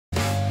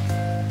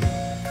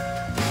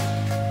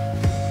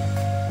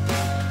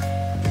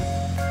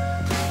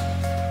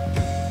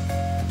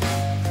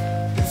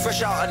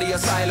fresh out of the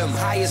asylum.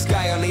 Highest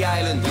guy on the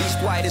island,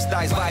 least widest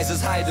eyes,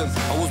 visors hide them.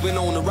 I was been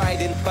on the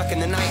riding back in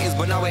the 90s,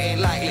 but now it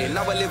ain't likely.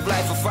 Now I live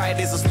life for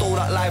Fridays, I stole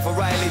that life for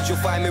Riley. You'll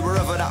find me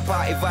wherever that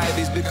party vibe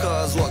is,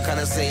 because what can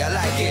I say, I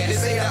like it. They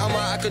say that I'm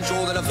out of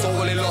control, that I'm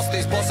totally lost.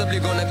 It's possibly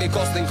gonna be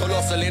costing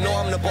colossally. No,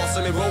 I'm the boss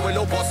of me, roll with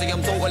no bossy.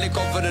 I'm totally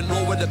confident,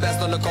 roll with the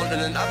best on the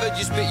continent. I've heard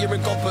you spit, you're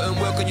incompetent.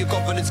 Work on your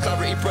confidence,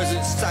 clarity,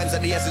 presence. Times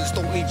at the essence,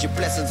 don't need your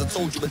blessings. I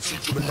told you and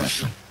teach you a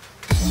lesson.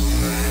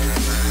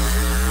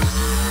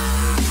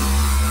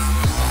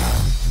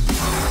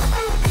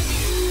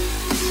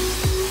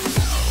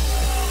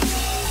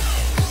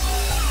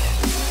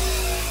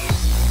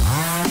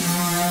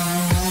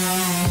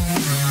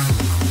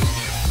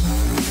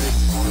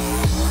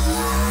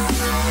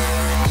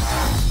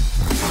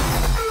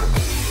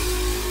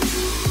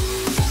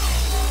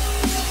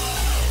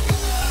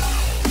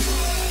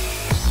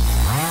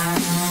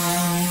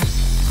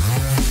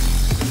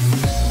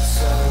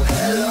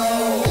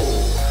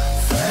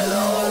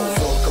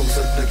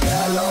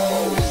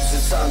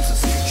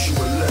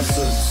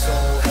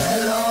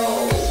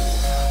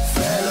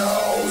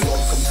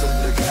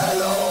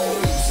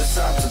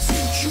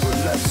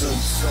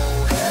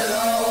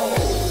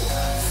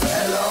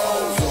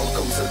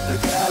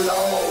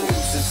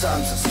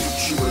 Time to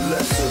teach you a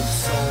lesson.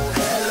 So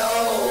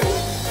hello,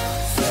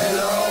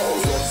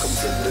 fellows, welcome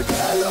to the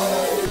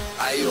gallows.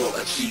 I ought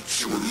to teach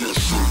you a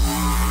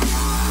lesson.